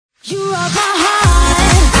You rock my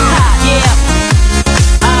heart. Yeah.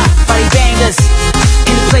 Body bangers.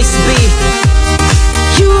 Any place to be.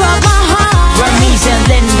 You rock my heart. Bernice and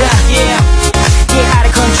Linda. Yeah. Get out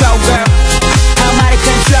of control, girl. I'm out of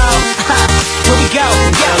control. Here we go.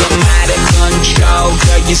 Girl, I'm out of control.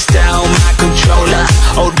 Girl, you stole my controller.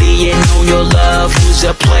 ODing on your love. Use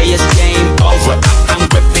a player's game over. I'm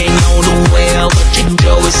gripping on the wheel. What you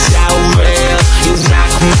do is so real. You rock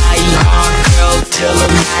my heart, girl, till the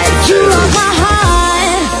night. You rock my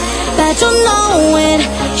heart. Bet you know it.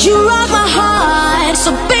 You rock my heart.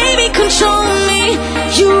 So baby, control me.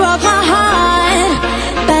 You rock my heart.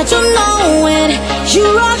 Bet you know it. You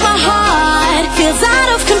rock my heart. Feels out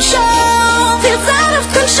of control. Feels out of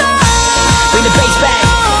control. Bring the bass back.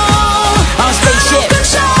 On a spaceship.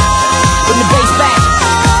 Bring the bass back.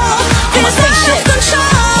 On a spaceship.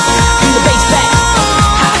 Bring the bass back.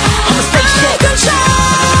 On a spaceship.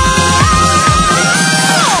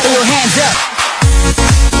 Throw your hands up.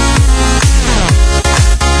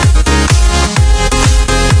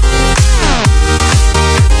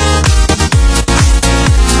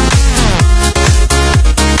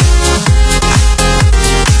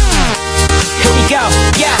 Here we go.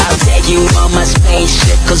 Yeah. I'll take you on my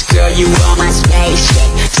spaceship, cause girl, you on my spaceship.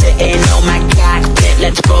 Sitting on my cockpit,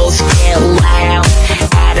 let's both get loud.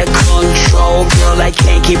 Out of control, girl, I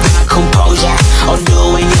can't keep my composure. Oh,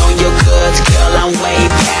 doing on your goods, girl, I'm way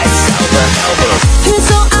past sober. Feel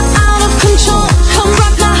so out of control. Come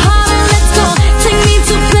rock my heart and let's go. Take me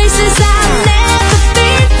to places I've never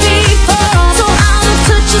been before. So out of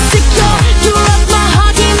touch and secure. You rock my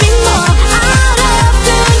heart, give me more. Out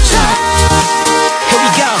of control. Here we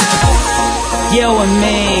go. You and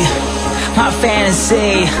me, my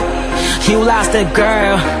fantasy. You lost a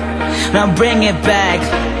girl, now bring it back.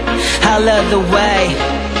 I love the way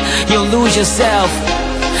you lose yourself.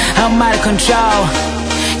 I'm out of control.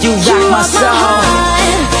 You rock my soul.